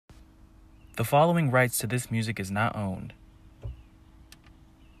The following rights to this music is not owned.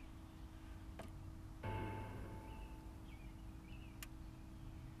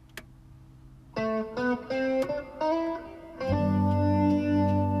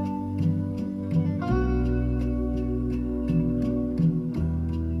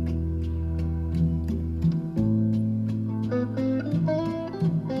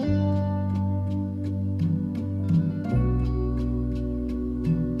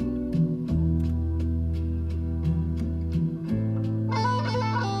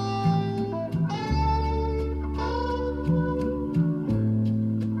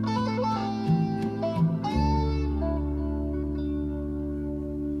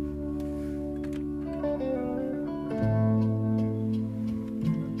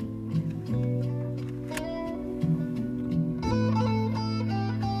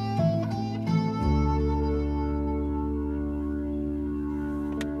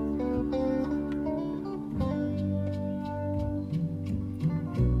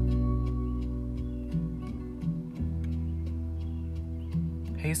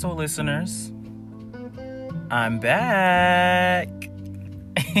 Hey, soul listeners, I'm back.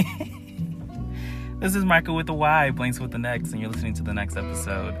 This is Micah with the Y, Blanks with the Next, and you're listening to the next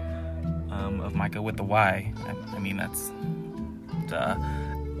episode of Micah with the Y. I mean, that's duh.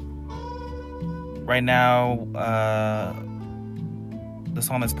 Right now, the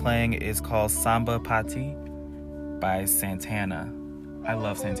song that's playing is called Samba Pati by Santana. I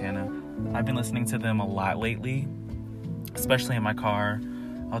love Santana. I've been listening to them a lot lately, especially in my car.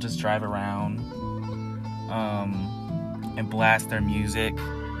 I'll just drive around and blast their music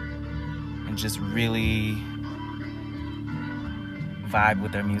and just really vibe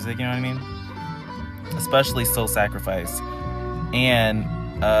with their music, you know what I mean? Especially Soul Sacrifice and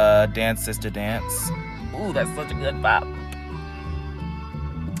Dance Sister Dance. Ooh, that's such a good vibe.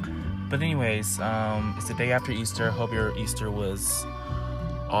 But anyways, it's the day after Easter. Hope your Easter was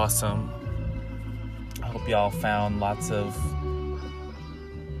awesome. I hope y'all found lots of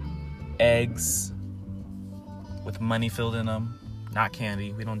eggs with money filled in them. Not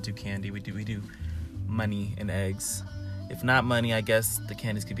candy. We don't do candy. We do money and eggs. If not money, I guess the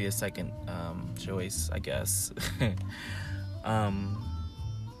candies could be a second choice, I guess. I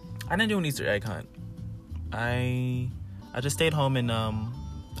didn't do an Easter egg hunt. I just stayed home and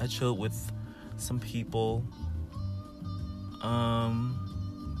I chilled with some people.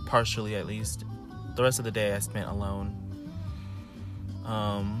 Partially at least. The rest of the day I spent alone.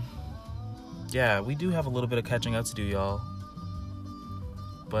 Yeah, we do have a little bit of catching up to do, y'all.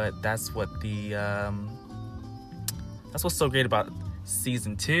 But that's what that's what's so great about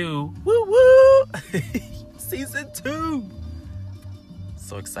season 2. Woo woo! Season 2.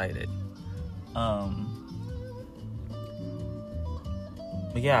 So excited. But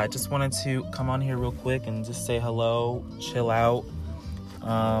yeah, I just wanted to come on here real quick and just say hello, chill out.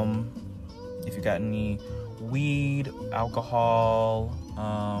 If you got any weed, alcohol,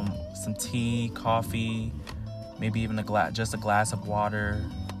 some tea, coffee, maybe even just a glass of water,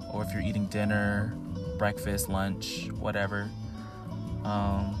 or if you're eating dinner, breakfast, lunch, whatever,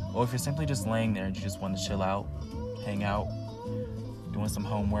 or if you're simply just laying there and you just want to chill out, hang out, doing some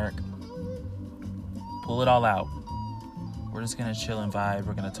homework, pull it all out. We're just gonna chill and vibe.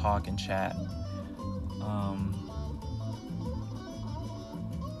 We're gonna talk and chat.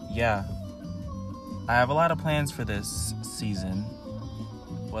 Yeah, I have a lot of plans for this season.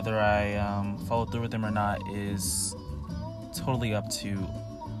 Whether I follow through with them or not is totally up to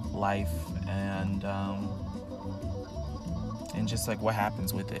life and just like what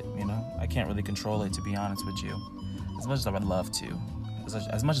happens with it, you know? I can't really control it, to be honest with you. As much as I would love to.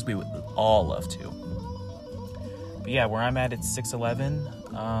 As much as we would all love to. But yeah, where I'm at, it's 6:11.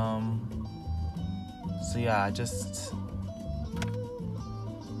 So yeah, I just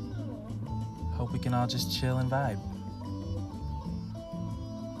hope we can all just chill and vibe.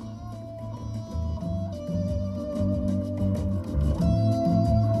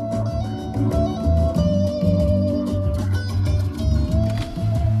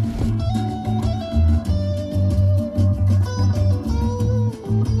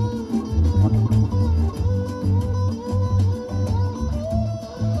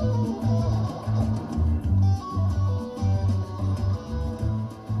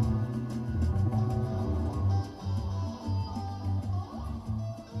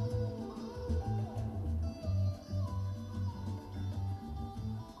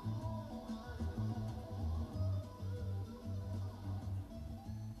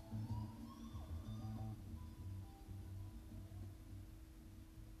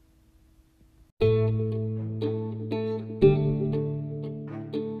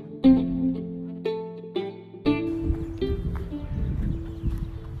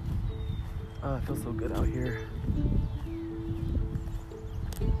 good out here.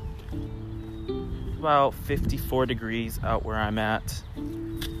 About 54 degrees out where I'm at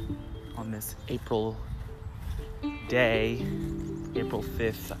on this April day, April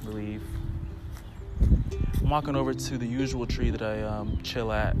 5th, I believe. I'm walking over to the usual tree that I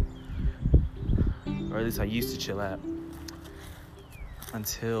chill at, or at least I used to chill at,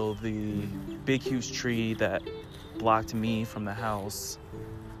 until the big huge tree that blocked me from the house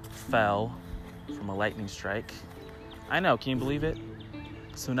fell from a lightning strike. I know, can you believe it?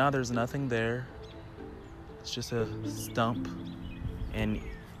 So now there's nothing there. It's just a stump, and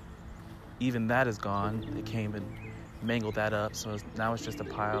even that is gone. They came and mangled that up, so now it's just a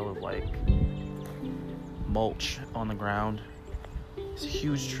pile of like mulch on the ground. It's a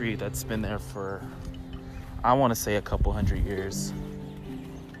huge tree that's been there for, I want to say, a couple hundred years,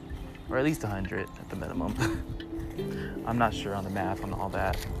 or at least 100 at the minimum. I'm not sure on the math on all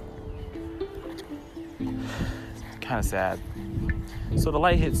that. It's kind of sad. So the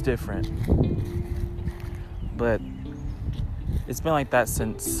light hits different, but it's been like that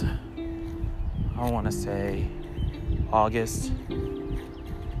since, I want to say, August.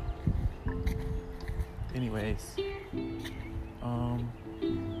 Anyways,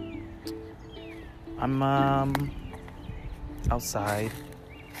 I'm outside,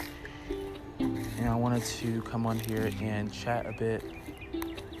 and I wanted to come on here and chat a bit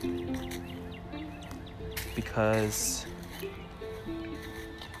because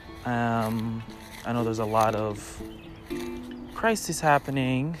I know there's a lot of crisis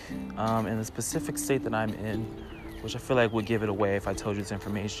happening in the specific state that I'm in, which I feel like would give it away if I told you this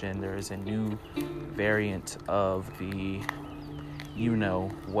information. There is a new variant of the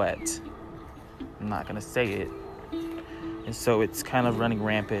you-know-what. I'm not going to say it. And so it's kind of running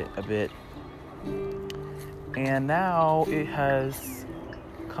rampant a bit. And now it has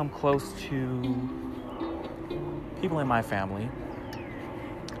come close to people in my family.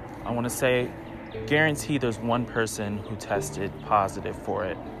 I want to say, guarantee there's one person who tested positive for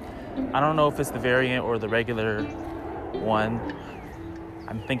it. I don't know if it's the variant or the regular one.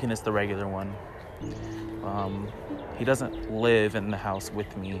 I'm thinking it's the regular one. He doesn't live in the house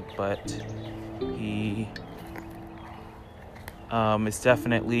with me, but he is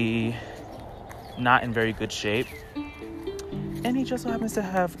definitely not in very good shape. And he just so happens to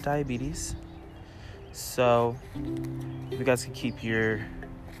have diabetes. So if you guys can keep your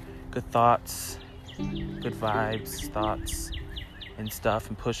good thoughts, good vibes, thoughts, and stuff,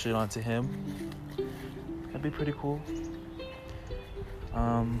 and push it onto him, that'd be pretty cool.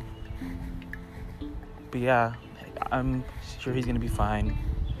 But yeah, I'm sure he's gonna be fine.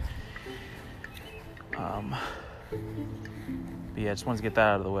 But yeah, I just wanted to get that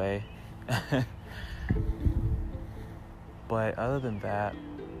out of the way. But other than that,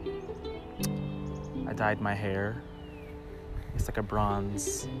 I dyed my hair. It's like a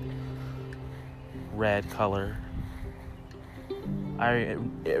bronze red color. I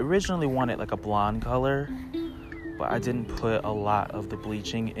originally wanted like a blonde color, but I didn't put a lot of the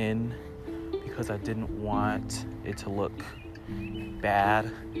bleaching in because I didn't want it to look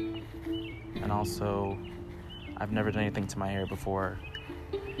bad. And also, I've never done anything to my hair before.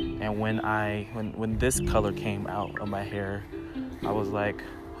 And when this color came out of my hair, I was like,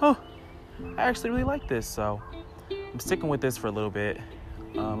 oh, I actually really like this. So I'm sticking with this for a little bit.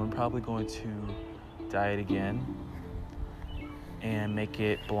 I'm probably going to dye it again and make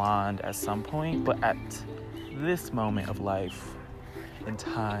it blonde at some point. But at this moment of life and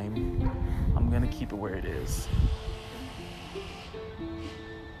time, I'm gonna keep it where it is.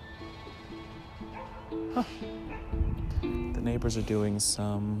 Huh. The neighbors are doing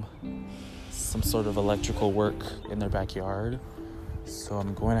some sort of electrical work in their backyard, so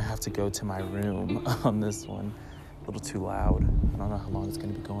I'm going to have to go to my room on this one. A little too loud. I don't know how long it's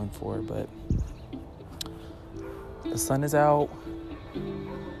going to be going for, but the sun is out,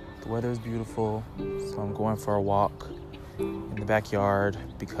 the weather is beautiful, so I'm going for a walk in the backyard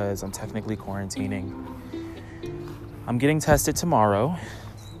because I'm technically quarantining. I'm getting tested tomorrow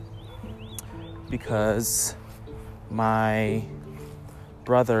because my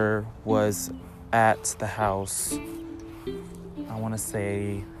brother was at the house, I want to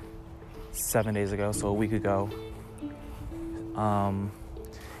say 7 days ago, so a week ago. And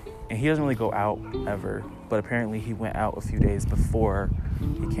he doesn't really go out ever, but apparently he went out a few days before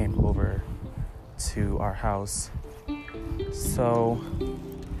he came over to our house. So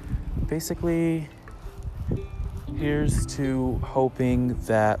basically, here's to hoping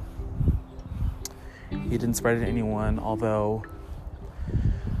that he didn't spread it to anyone, although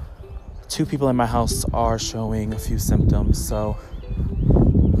 2 people in my house are showing a few symptoms,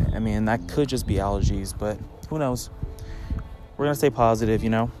 and mean, that could just be allergies, but who knows? We're going to stay positive, We're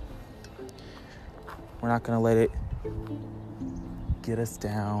not going to let it get us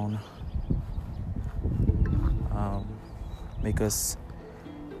down, make us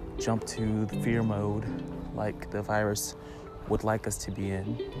jump to the fear mode like the virus would like us to be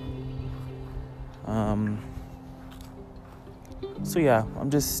in. So yeah,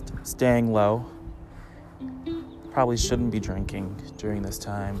 I'm just staying low. Probably shouldn't be drinking during this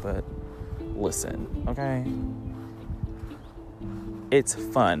time, but listen, okay? It's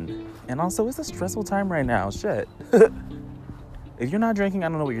fun. And also, it's a stressful time right now. Shit. If you're not drinking, I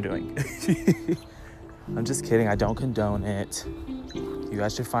don't know what you're doing. I'm just kidding. I don't condone it. You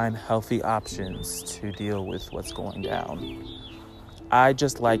guys should find healthy options to deal with what's going down. I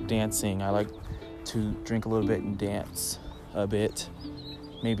just like dancing. I like to drink a little bit and dance a bit.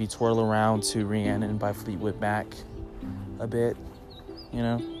 Maybe twirl around to Rhiannon by Fleetwood Mac a bit,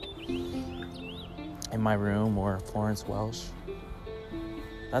 in my room, or Florence Welch.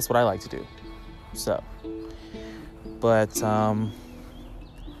 That's what I like to do. So, but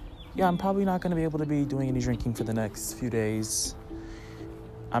yeah, I'm probably not going to be able to be doing any drinking for the next few days.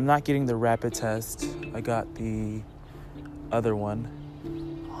 I'm not getting the rapid test. I got the other one.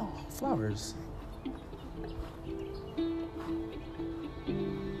 Oh, flowers.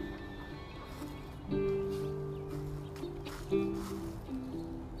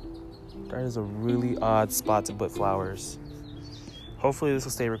 That is a really odd spot to put flowers. Hopefully this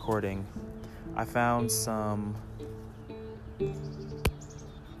will stay recording. I found some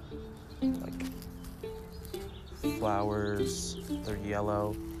flowers. They're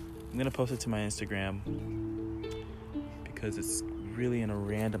yellow. I'm gonna post it to my Instagram because it's really in a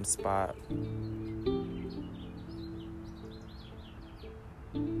random spot.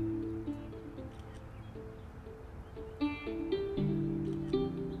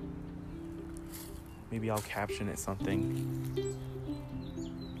 Maybe I'll caption it something.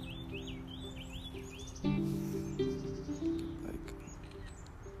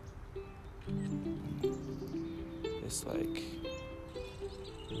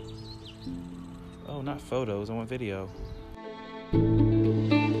 Oh, not photos, I want video.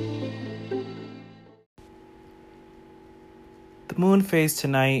 The moon phase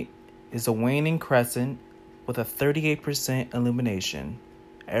tonight is a waning crescent with a 38% illumination.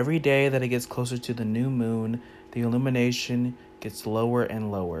 Every day that it gets closer to the new moon, the illumination gets lower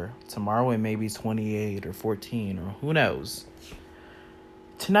and lower. Tomorrow it may be 28 or 14 or who knows.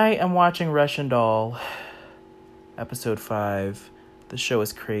 Tonight I'm watching Russian Doll, episode 5. The show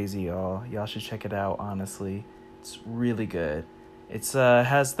is crazy, y'all. Y'all should check it out, honestly. It's really good. It's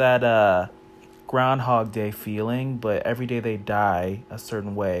has that Groundhog Day feeling, but every day they die a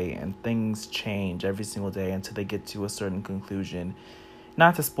certain way and things change every single day until they get to a certain conclusion.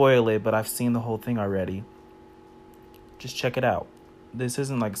 Not to spoil it, but I've seen the whole thing already. Just check it out. This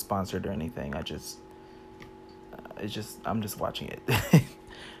isn't like sponsored or anything. I'm just watching it.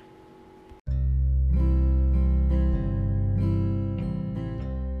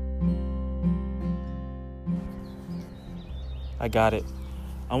 I got it.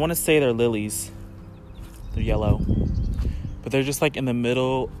 I want to say they're lilies. They're yellow. But they're just like in the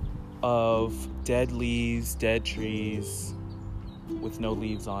middle of dead leaves, dead trees with no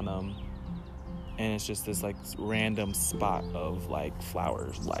leaves on them. And it's just this like random spot of like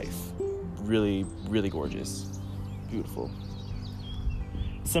flowers, life. Really, really gorgeous. Beautiful.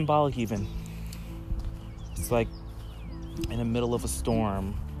 Symbolic even. It's like in the middle of a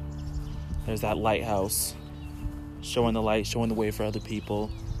storm. There's that lighthouse. Showing the light, showing the way for other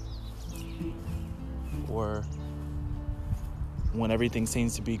people. Or when everything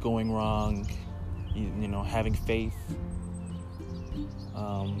seems to be going wrong, you know, having faith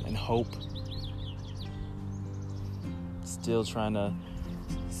and hope. Still trying to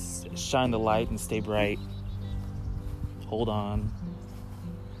shine the light and stay bright. Hold on.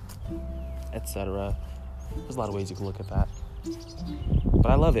 Etc. There's a lot of ways you can look at that. But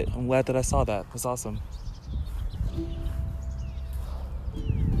I love it. I'm glad that I saw that. It's awesome.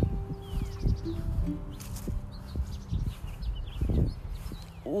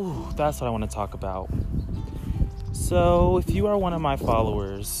 Ooh, that's what I want to talk about. So, if you are one of my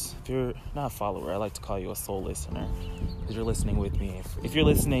followers, if you're not a follower, I like to call you a soul listener, because you're listening with me. If you're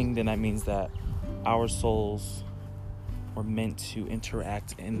listening, then that means that our souls were meant to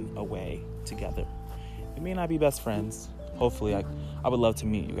interact in a way together. We may not be best friends. Hopefully, I would love to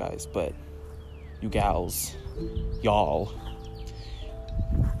meet you guys, but you gals, y'all.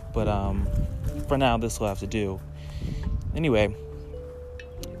 But for now, this will have to do. Anyway,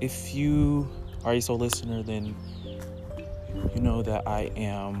 if you are a soul listener, then you know that I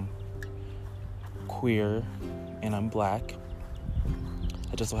am queer and I'm black.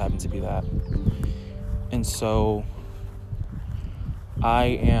 I just so happen to be that. And so I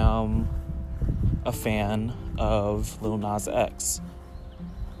am a fan of Lil Nas X.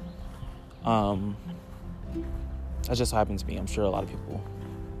 I just so happen to be. I'm sure a lot of people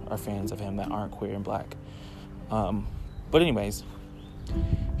are fans of him that aren't queer and black. But anyways,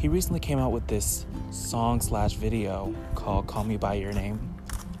 he recently came out with this song/video called Call Me By Your Name.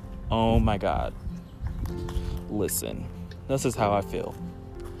 Oh my God. Listen, this is how I feel.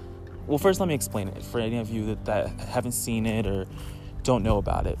 Well, first let me explain it for any of you that haven't seen it or don't know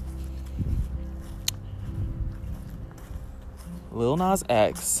about it. Lil Nas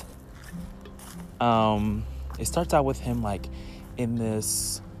X, it starts out with him like in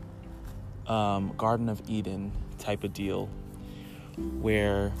this Garden of Eden type of deal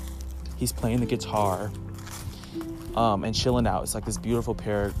where he's playing the guitar and chilling out. It's like this beautiful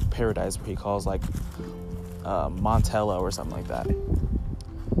paradise where he calls like Montello or something like that.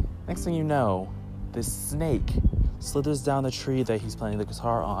 Next thing you know, this snake slithers down the tree that he's playing the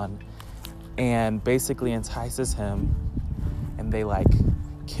guitar on and basically entices him, and they like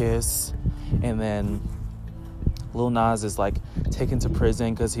kiss, and then Lil Nas is like taken to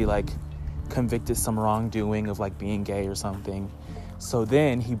prison because he like convicted some wrongdoing of like being gay or something. So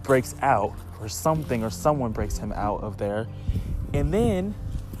then he breaks out, or something, or someone breaks him out of there, and then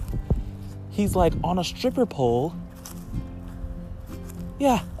he's like on a stripper pole.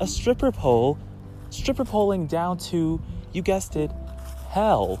 Yeah, a stripper pole, stripper poling down to, you guessed it,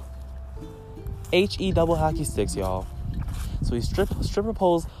 hell. H-E double hockey sticks, y'all. So he stripper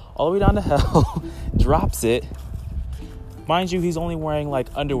poles all the way down to hell, drops it. Mind you, he's only wearing like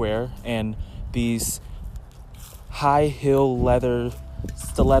underwear and these high heel leather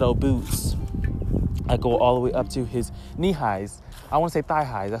stiletto boots that go all the way up to his knee highs. I want to say thigh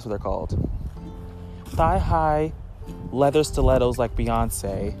highs, that's what they're called. Thigh high leather stilettos like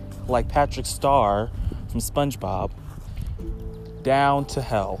Beyonce, like Patrick Star from SpongeBob, down to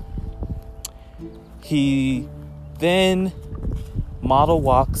hell. He then model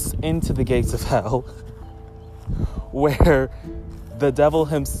walks into the gates of hell, where the devil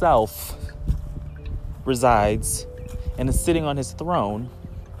himself resides and is sitting on his throne,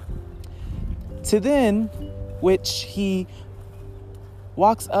 to then, which he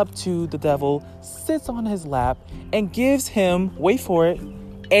walks up to the devil, sits on his lap, and gives him, wait for it,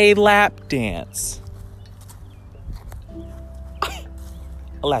 a lap dance.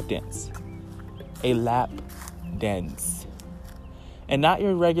 A lap dance. A lap dance. And not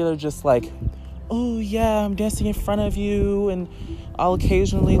your regular just like, oh yeah, I'm dancing in front of you and I'll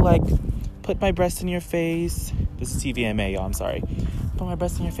occasionally like put my breast in your face. This is TVMA, y'all, I'm sorry. Put my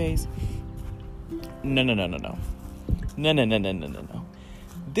breast in your face. No. No.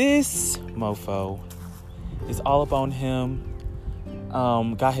 This mofo is all up on him.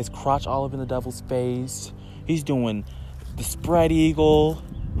 Got his crotch all up in the devil's face. He's doing the spread eagle,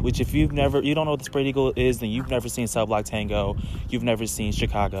 which if you don't know what the spread eagle is, then you've never seen Cell Block Tango. You've never seen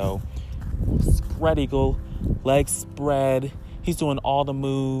Chicago. Spread eagle, legs spread. He's doing all the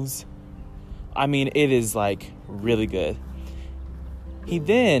moves. I mean, it is like really good. He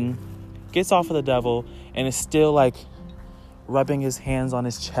then gets off of the devil and is still like rubbing his hands on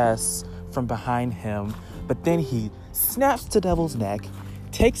his chest from behind him. But then he snaps the devil's neck,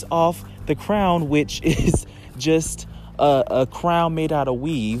 takes off the crown, which is just a crown made out of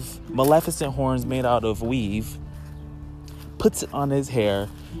weave, Maleficent horns made out of weave, puts it on his hair,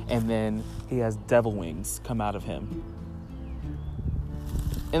 and then he has devil wings come out of him.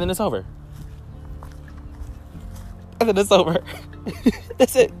 And then it's over. And then it's over.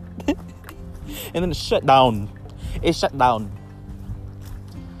 That's it. And then it's shut down. It shut down.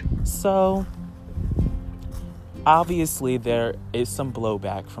 So, obviously there is some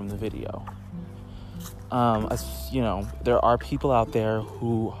blowback from the video. As you know, there are people out there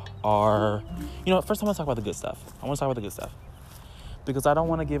who are, first I want to talk about the good stuff. Because I don't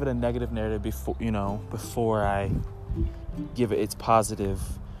want to give it a negative narrative before I give it its positive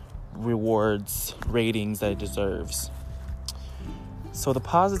rewards, ratings that it deserves. So the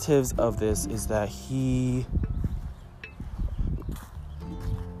positives of this is that he...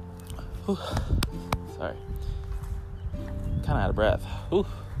 sorry. Kind of out of breath.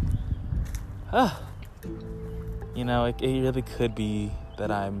 It really could be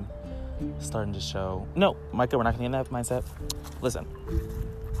that I'm starting to show... No, Micah, we're not going to get in that mindset. Listen.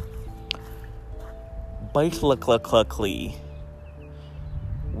 Basically,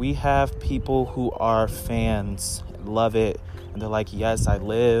 we have people who are fans, love it, and they're like, yes, I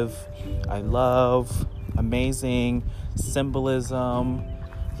love, amazing symbolism.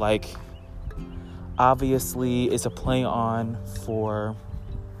 Like, obviously, it's a play on for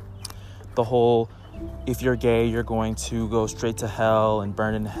the whole, if you're gay, you're going to go straight to hell and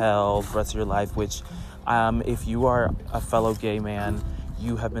burn in hell for the rest of your life, which if you are a fellow gay man,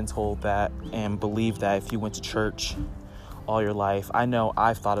 you have been told that and believe that if you went to church all your life. I know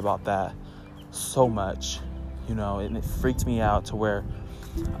I've thought about that so much, and it freaked me out to where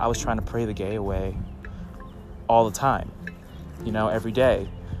I was trying to pray the gay away all the time, every day.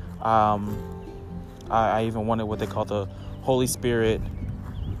 I even wanted what they call the Holy Spirit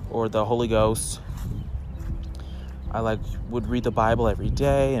or the Holy Ghost. I would read the Bible every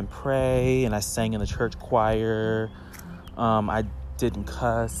day and pray, and I sang in the church choir. I didn't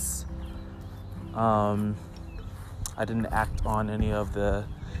cuss. I didn't act on any of the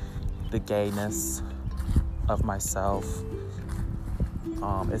gayness of myself,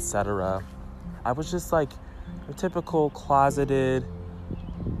 etc. I was just like a typical closeted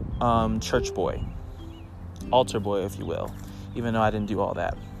church boy, altar boy, if you will, even though I didn't do all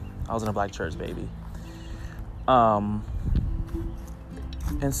that. I was in a black church, baby. And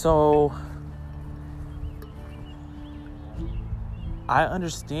so I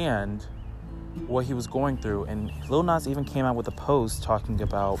understand what he was going through, and Lil Nas even came out with a post talking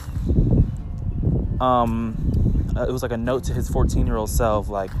about it was like a note to his 14-year-old self,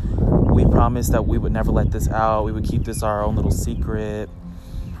 like, we promised that we would never let this out, we would keep this our own little secret,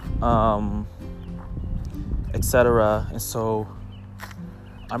 etc. And so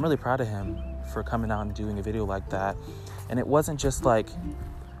I'm really proud of him for coming out and doing a video like that. And it wasn't just like,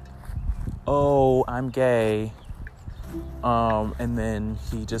 oh, I'm gay, and then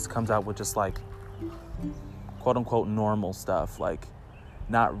he just comes out with just like quote unquote normal stuff, like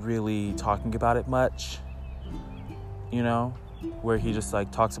not really talking about it much, where he just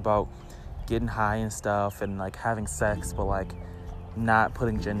like talks about getting high and stuff and like having sex, but like not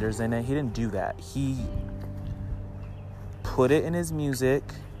putting genders in it. He didn't do that. He put it in his music,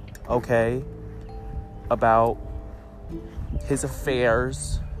 okay, about his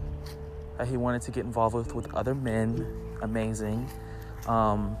affairs that he wanted to get involved with other men. Amazing.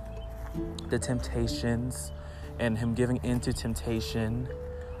 The temptations and him giving into temptation.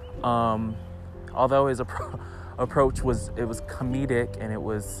 Although his approach was comedic and it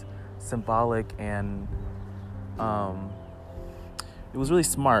was symbolic, and it was really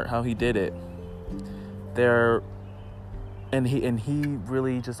smart how he did it. And he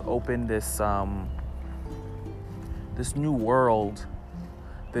really just opened this this new world,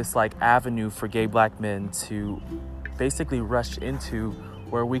 this like avenue for gay black men to basically rush into,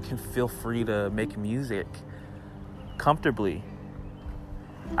 where we can feel free to make music comfortably,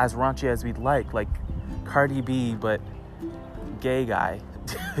 as raunchy as we'd like Cardi B, but gay guy,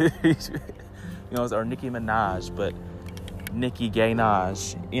 or Nicki Minaj, but Nicki Gay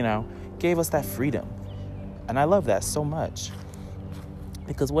Naj, gave us that freedom. And I love that so much,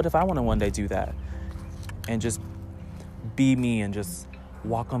 because what if I want to one day do that and just be me and just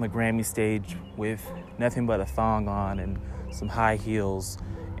walk on the Grammy stage with nothing but a thong on and some high heels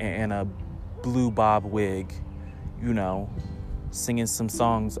and a blue bob wig, singing some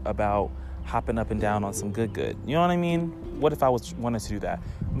songs about hopping up and down on some good. You know what I mean? What if I wanted to do that?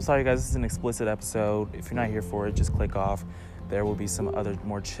 I'm sorry, guys, this is an explicit episode. If you're not here for it, just click off. There will be some other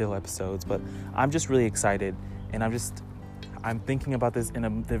more chill episodes, but I'm just really excited, and I'm thinking about this in a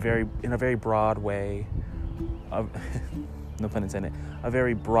very broad way, of no pun intended, a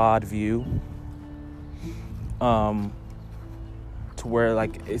very broad view, to where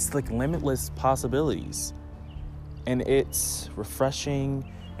like it's like limitless possibilities, and it's refreshing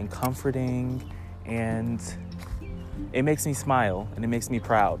and comforting, and it makes me smile and it makes me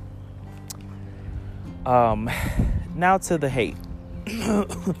proud. Now to the hate.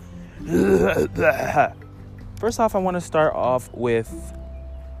 First off, I want to start off with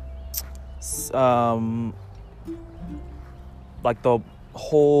like the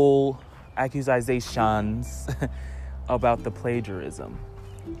whole accusations about the plagiarism.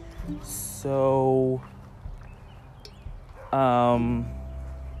 So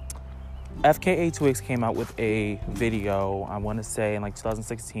FKA Twigs came out with a video, I want to say in like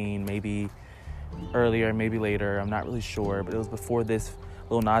 2016, maybe earlier, maybe later, I'm not really sure, but it was before this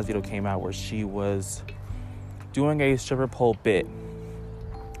Lil Nas video came out, where she was doing a stripper pole bit,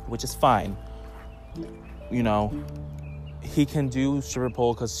 which is fine. He can do stripper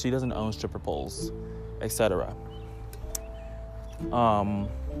pole because she doesn't own stripper poles, etc.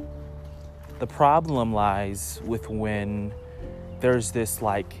 The problem lies with when there's this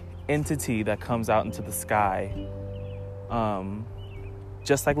like entity that comes out into the sky,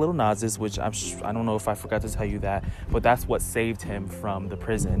 just like Lil Nas's, which I don't know if I forgot to tell you that, but that's what saved him from the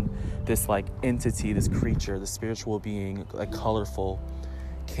prison. This like entity, this creature, the spiritual being, like colorful,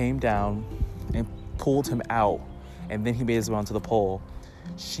 came down and pulled him out, and then he made his way onto the pole.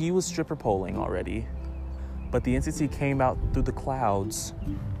 She was stripper poling already, but the entity came out through the clouds.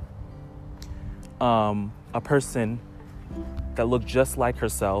 A person that looked just like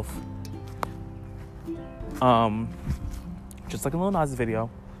herself, just like in Lil Nas' video,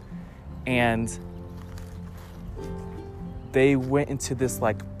 and they went into this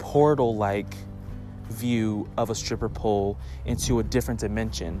like portal-like view of a stripper pole into a different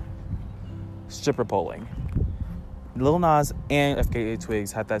dimension. Stripper poling. Lil Nas and FKA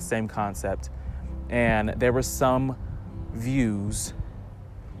Twigs had that same concept, and there were some views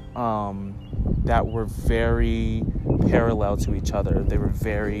that were very parallel to each other. They were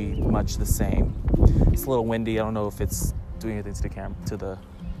very much the same. It's a little windy. I don't know if it's doing anything to the camera, to the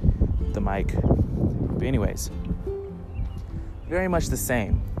mic. But anyways, very much the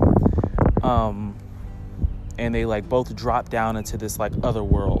same. And they like both dropped down into this like other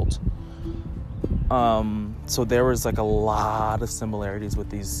world. So there was like a lot of similarities with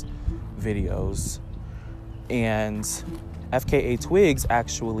these videos. And FKA Twigs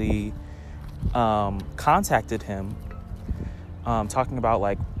actually contacted him, talking about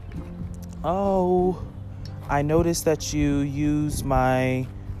like, oh, I noticed that you use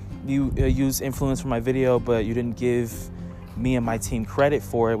influence for my video, but you didn't give me and my team credit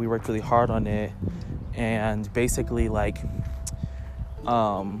for it. We worked really hard on it. And basically like,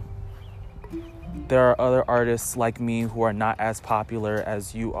 there are other artists like me who are not as popular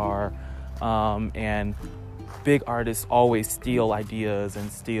as you are. And big artists always steal ideas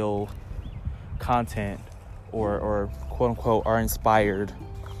and steal content or quote unquote are inspired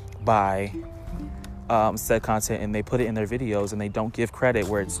by said content, and they put it in their videos and they don't give credit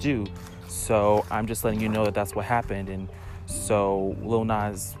where it's due. So I'm just letting you know that that's what happened. And so Lil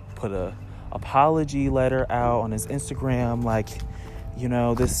Nas put a apology letter out on his Instagram, like, you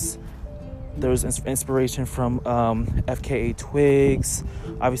know, there was inspiration from FKA Twigs.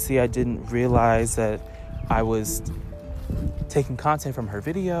 Obviously I didn't realize that I was taking content from her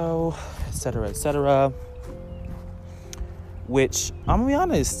video, etc., which, I'm gonna be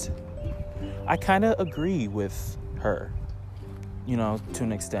honest, I kind of agree with her, you know, to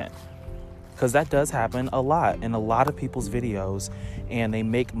an extent, because that does happen a lot in a lot of people's videos, and they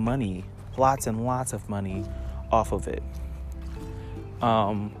make money, lots and lots of money off of it.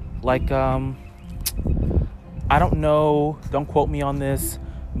 I don't know, don't quote me on this,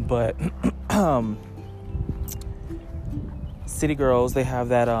 but City Girls, they have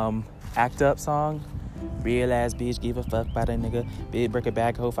that Act Up song. Real ass bitch, give a fuck about a nigga. Big break it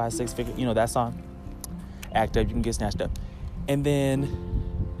back, hoe 5 6 figure. You know that song? Act Up, you can get snatched up. And then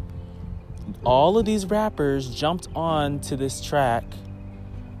all of these rappers jumped on to this track,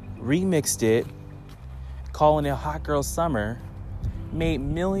 remixed it, calling it Hot Girl Summer, made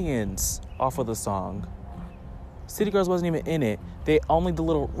millions off of the song. City Girls wasn't even in it. They only the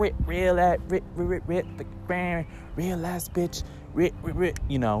little real ass bitch,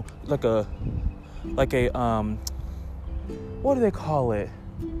 you know, like a what do they call it?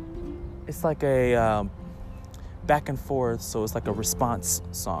 It's like a back and forth, so it's like a response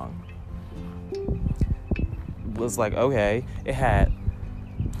song. It was like, okay, it had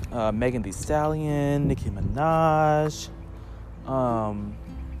Megan Thee Stallion, Nicki Minaj,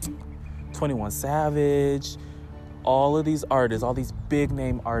 21 Savage, all of these artists, all these big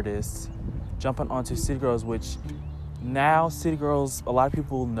name artists jumping onto City Girls, which now City Girls, a lot of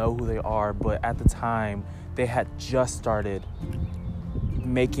people know who they are, but at the time they had just started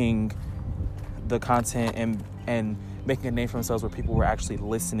making the content and making a name for themselves where people were actually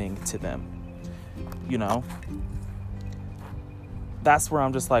listening to them, you know? That's where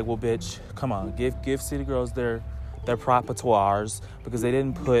I'm just like, well, bitch, come on, give City Girls their repertoires, because they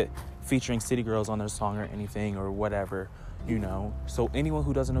didn't put featuring City Girls on their song or anything or whatever, you know? So anyone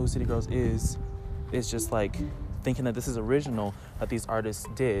who doesn't know who City Girls is just like thinking that this is original that these artists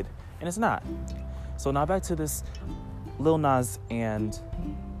did, and it's not. So now back to this Lil Nas and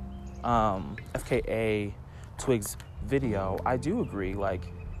FKA Twigs video. I do agree, like,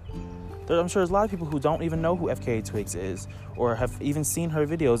 I'm sure there's a lot of people who don't even know who FKA Twigs is, or have even seen her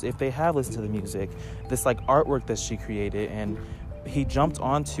videos if they have listened to the music, this like artwork that she created, and he jumped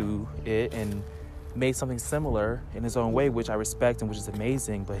onto it and made something similar in his own way, which I respect and which is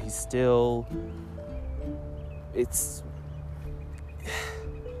amazing, but he's still, it's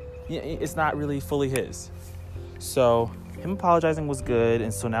not really fully his. So him apologizing was good,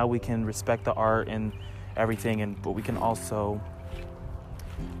 and so now we can respect the art and everything, but we can also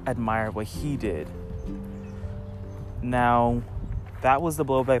admire what he did. Now, that was the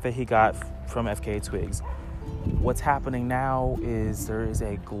blowback that he got from FKA Twigs. What's happening now is there is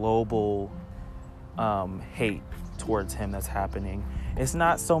a global hate towards him that's happening. It's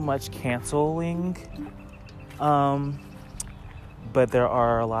not so much canceling, but there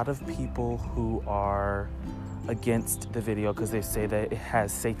are a lot of people who are against the video because they say that it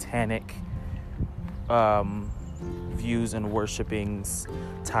has satanic views and worshipings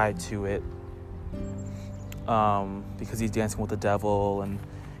tied to it, because he's dancing with the devil, and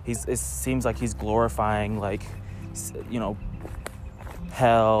it seems like he's glorifying, like, you know,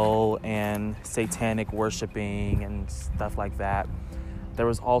 hell and satanic worshiping and stuff like that. There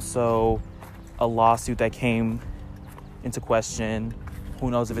was also a lawsuit that came into question,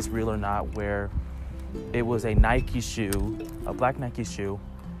 who knows if it's real or not, where it was a Nike shoe, a black Nike shoe.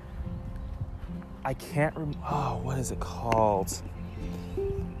 I can't remember, what is it called?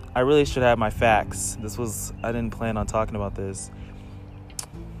 I really should have my facts. I didn't plan on talking about this.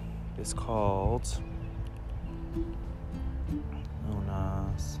 It's called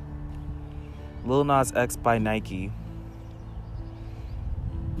Lil Nas X by Nike.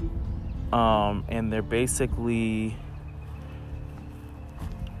 And they're basically,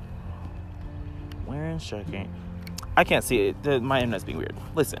 where in second? I can't see it. My internet's being weird.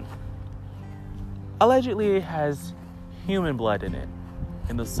 Listen. Allegedly, it has human blood in it,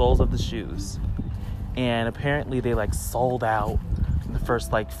 in the soles of the shoes. And apparently they sold out in the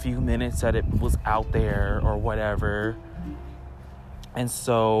first few minutes that it was out there or whatever. And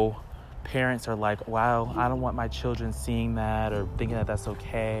so parents are like, wow, I don't want my children seeing that or thinking that that's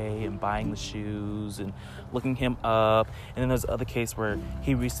okay, and buying the shoes and looking him up. And then there's other case where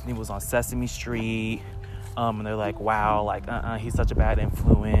he recently was on Sesame Street, and they're like, wow, he's such a bad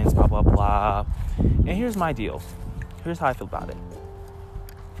influence, blah, blah, blah. And here's my deal. Here's how I feel about it.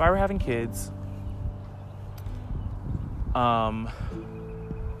 If I were having kids, I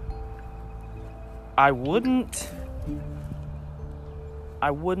wouldn't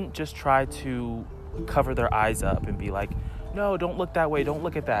just try to cover their eyes up and be like, no, don't look that way, don't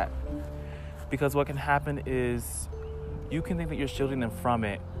look at that. Because what can happen is you can think that you're shielding them from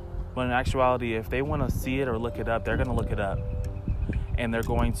it, but in actuality, if they want to see it or look it up, they're going to look it up. And they're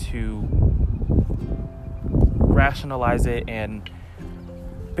going to rationalize it and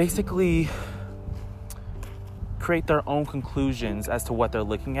basically create their own conclusions as to what they're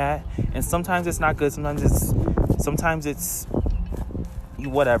looking at. And sometimes it's not good, sometimes it's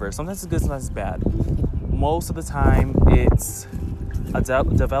whatever. Sometimes it's good, sometimes it's bad. Most of the time, it's a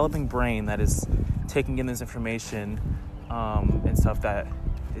developing brain that is taking in this information and stuff that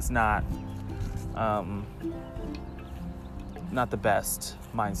is not the best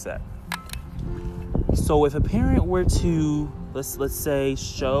mindset. So if a parent were to, let's say,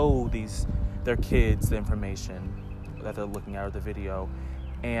 show their kids the information that they're looking at or the video,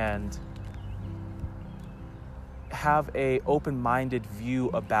 and have a open-minded view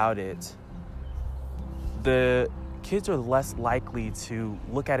about it, the kids are less likely to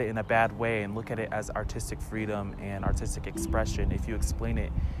look at it in a bad way and look at it as artistic freedom and artistic expression if you explain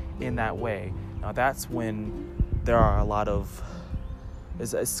it in that way. Now that's when there are a lot of,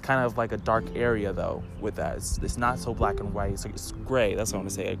 it's kind of like a dark area though with that. It's not so black and white, it's gray. That's what I want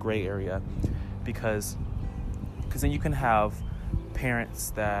to say, a gray area, because then you can have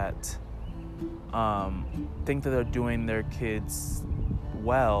parents that think that they're doing their kids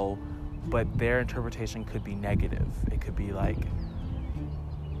well, but their interpretation could be negative. It could be like,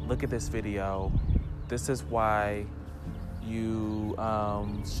 look at this video, this is why you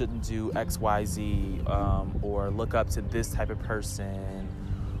shouldn't do XYZ, or look up to this type of person,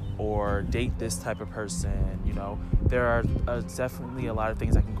 or date this type of person. You know, there are definitely a lot of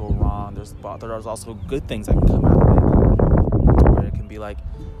things that can go wrong. There's also good things that can come out of it, where it can be like,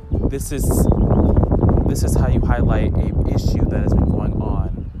 this is how you highlight a issue that has been going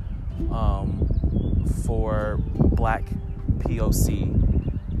on for Black POC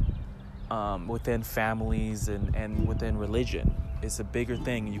within families and within religion. It's a bigger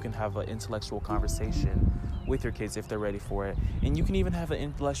thing. You can have an intellectual conversation with your kids if they're ready for it, and you can even have an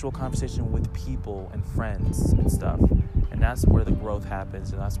intellectual conversation with people and friends and stuff, and that's where the growth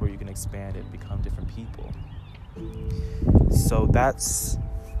happens, and that's where you can expand and become different people. So that's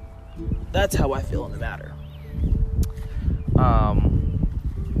how I feel in the matter.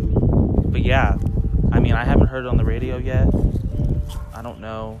 But yeah, I mean, I haven't heard it on the radio yet. I don't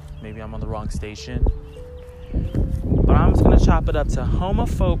know, maybe I'm on the wrong station. But I'm just gonna chop it up to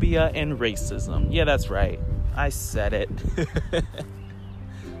homophobia and racism. Yeah, that's right, I said it.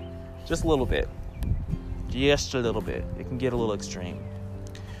 Just a little bit. Just a little bit. It can get a little extreme.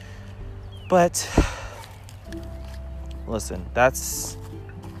 But listen, that's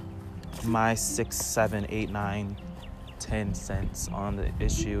my 6, 7, 8, 9, 10 cents on the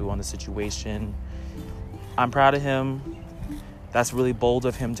issue, on the situation. I'm proud of him. That's really bold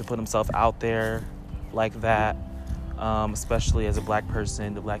of him to put himself out there like that, especially as a black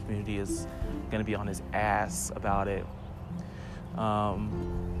person. The black community is going to be on his ass about it.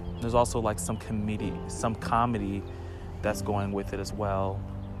 There's also like some comedy that's going with it as well,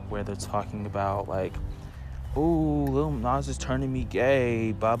 where they're talking about like, ooh, Lil Nas is turning me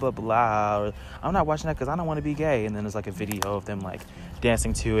gay, blah, blah, blah. Or, I'm not watching that because I don't want to be gay. And then there's like a video of them like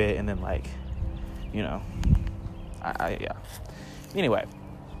dancing to it. And then like, you know, yeah. Anyway,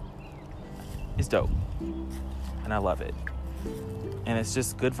 it's dope. And I love it. And it's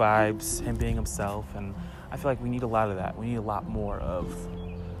just good vibes, him being himself. And I feel like we need a lot of that. We need a lot more of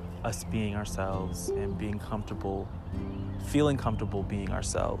us being ourselves and being comfortable, feeling comfortable being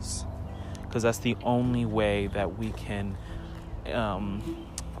ourselves. Because that's the only way that we can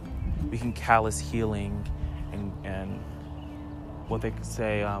callous healing and what they could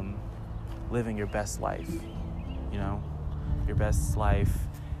say, living your best life, you know, your best life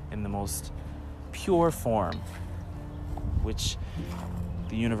in the most pure form, which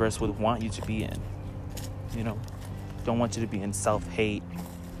the universe would want you to be in, you know. Don't want you to be in self-hate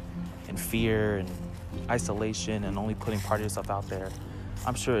and fear and isolation and only putting part of yourself out there.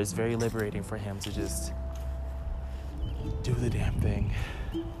 I'm sure it's very liberating for him to just do the damn thing.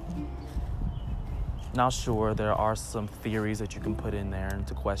 Now, sure, there are some theories that you can put in there and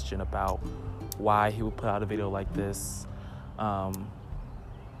to question about why he would put out a video like this.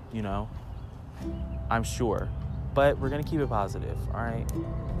 You know, I'm sure. But we're going to keep it positive, all right?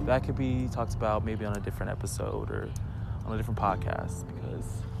 That could be talked about maybe on a different episode or on a different podcast, because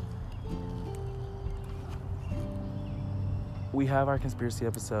we have our conspiracy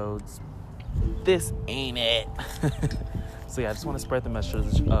episodes. This ain't it. So yeah, I just want to spread the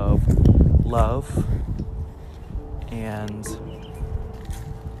message of love and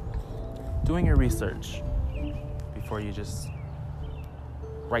doing your research before you just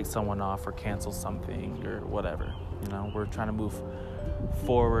write someone off or cancel something or whatever. You know, we're trying to move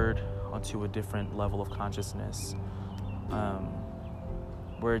forward onto a different level of consciousness,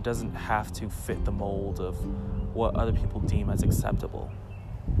 where it doesn't have to fit the mold of what other people deem as acceptable.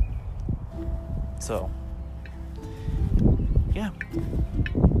 So, yeah.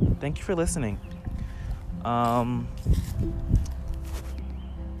 Thank you for listening.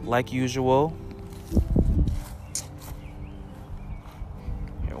 Like usual.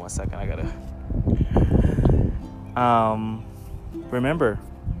 Here, 1 second. I gotta. Remember,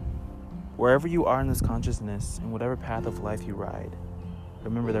 wherever you are in this consciousness, in whatever path of life you ride,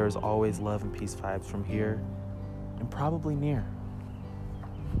 remember there is always love and peace vibes from here and probably near.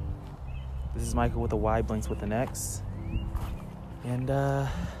 This is Michael with a Y, Blinks with an X. And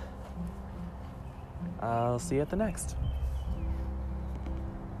I'll see you at the next.